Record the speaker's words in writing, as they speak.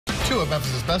two of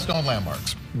Memphis' best-known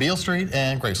landmarks, Beale Street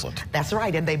and Graceland. That's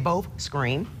right, and they both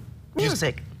scream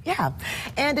music. Yeah,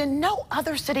 and in no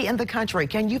other city in the country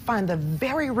can you find the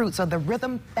very roots of the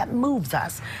rhythm that moves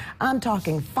us. I'm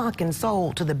talking funk and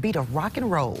soul to the beat of rock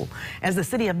and roll. As the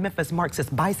city of Memphis marks its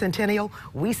bicentennial,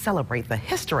 we celebrate the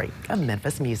history of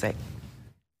Memphis music.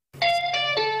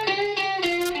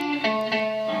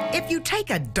 If you take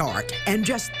a dart and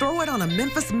just throw it on a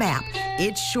Memphis map,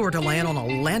 it's sure to land on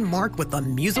a landmark with a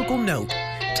musical note.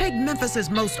 Take Memphis's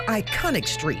most iconic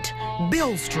street,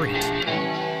 Beale Street.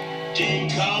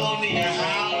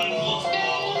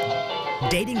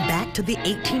 Dating back to the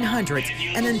 1800s,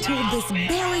 and until this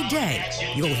very day,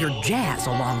 you'll hear jazz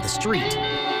along the street.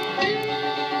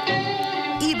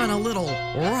 Even a little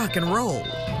rock and roll.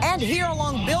 And here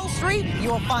along Beale Street,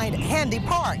 you'll find Handy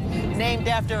Park, named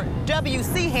after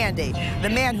W.C. Handy, the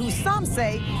man who some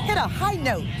say hit a high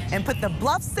note and put the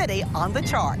Bluff City on the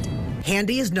chart.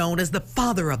 Handy is known as the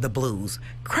father of the blues,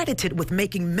 credited with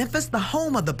making Memphis the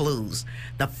home of the blues,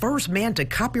 the first man to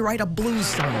copyright a blues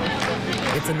song.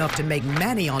 It's enough to make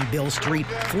many on Beale Street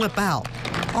flip out,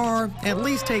 or at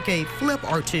least take a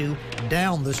flip or two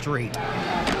down the street.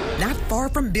 Not far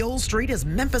from Beale Street is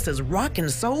Memphis's Rock and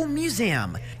Soul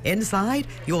Museum. Inside,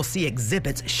 you'll see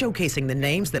exhibits showcasing the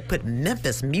names that put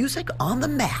Memphis music on the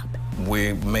map.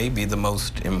 We may be the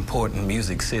most important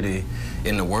music city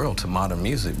in the world to modern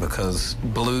music because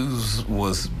blues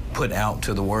was put out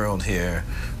to the world here.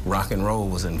 Rock and roll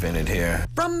was invented here.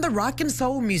 From the Rock and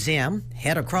Soul Museum,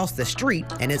 head across the street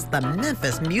and it's the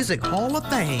Memphis Music Hall of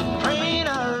Fame.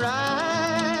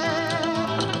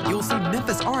 You'll see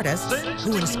Memphis artists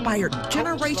who inspired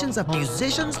generations of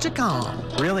musicians to come.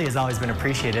 Really has always been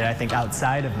appreciated, I think,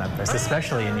 outside of Memphis,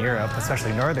 especially in Europe,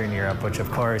 especially Northern Europe, which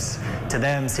of course, to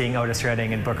them, seeing Otis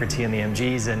Redding and Booker T and the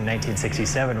MGs in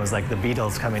 1967 was like the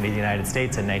Beatles coming to the United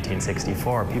States in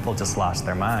 1964. People just lost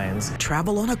their minds.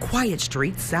 Travel on a quiet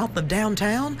street south of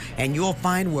downtown, and you'll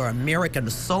find where American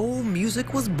soul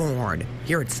music was born.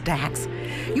 Here at Stax,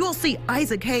 you'll see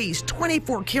Isaac Hayes'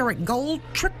 24-karat gold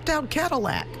tricked-out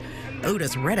Cadillac,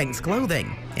 Otis Redding's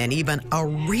clothing, and even a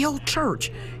real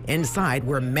church inside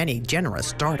where many generous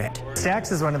started.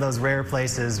 Stax is one of those rare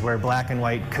places where black and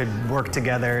white could work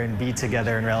together and be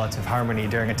together in relative harmony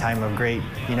during a time of great,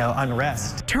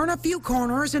 unrest. Turn a few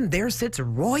corners and there sits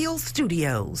Royal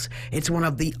Studios. It's one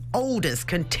of the oldest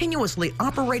continuously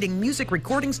operating music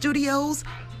recording studios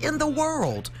in the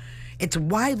world. It's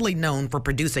widely known for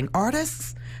producing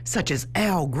artists such as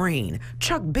Al Green,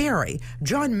 Chuck Berry,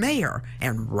 John Mayer,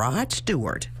 and Rod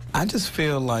Stewart. I just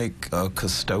feel like a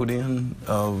custodian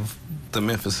of the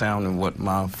Memphis sound and what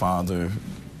my father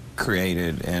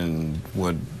created and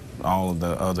what all of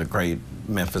the other great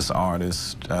Memphis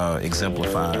artists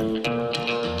exemplified.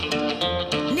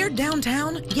 Near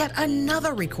downtown, yet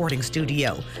another recording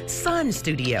studio, Sun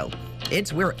Studio.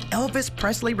 It's where Elvis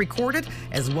Presley recorded,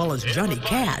 as well as Johnny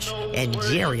Cash and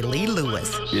Jerry Lee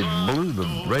Lewis. It blew the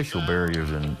racial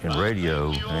barriers in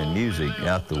radio and music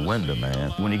out the window,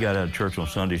 man. When he got out of church on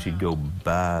Sundays, he'd go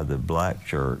by the black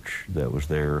church that was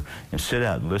there and sit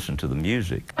out and listen to the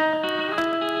music. And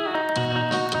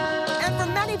for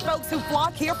many folks who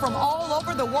flock here from all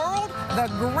over the world, the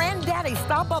granddaddy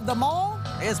stop of them all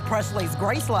is Presley's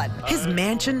Graceland. His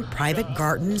mansion, private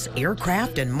gardens,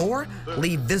 aircraft, and more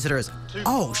leave visitors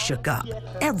all shook up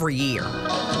every year.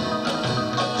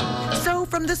 So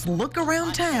from this look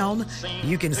around town,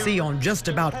 you can see on just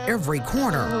about every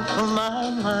corner,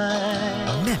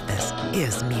 Memphis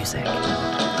is music.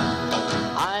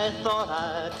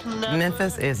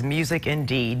 Memphis is music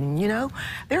indeed.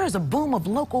 There is a boom of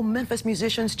local Memphis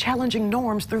musicians challenging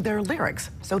norms through their lyrics.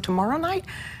 So tomorrow night,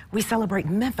 we celebrate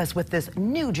Memphis with this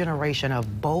new generation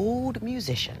of bold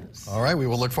musicians. All right, we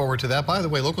will look forward to that. By the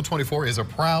way, Local 24 is a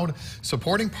proud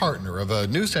supporting partner of a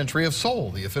new century of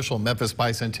soul, the official Memphis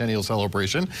Bicentennial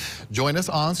celebration. Join us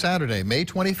on Saturday, May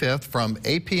 25th from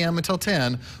 8 p.m. until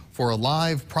 10 for a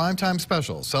live primetime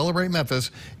special. Celebrate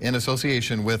Memphis in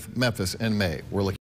association with Memphis in May. We're looking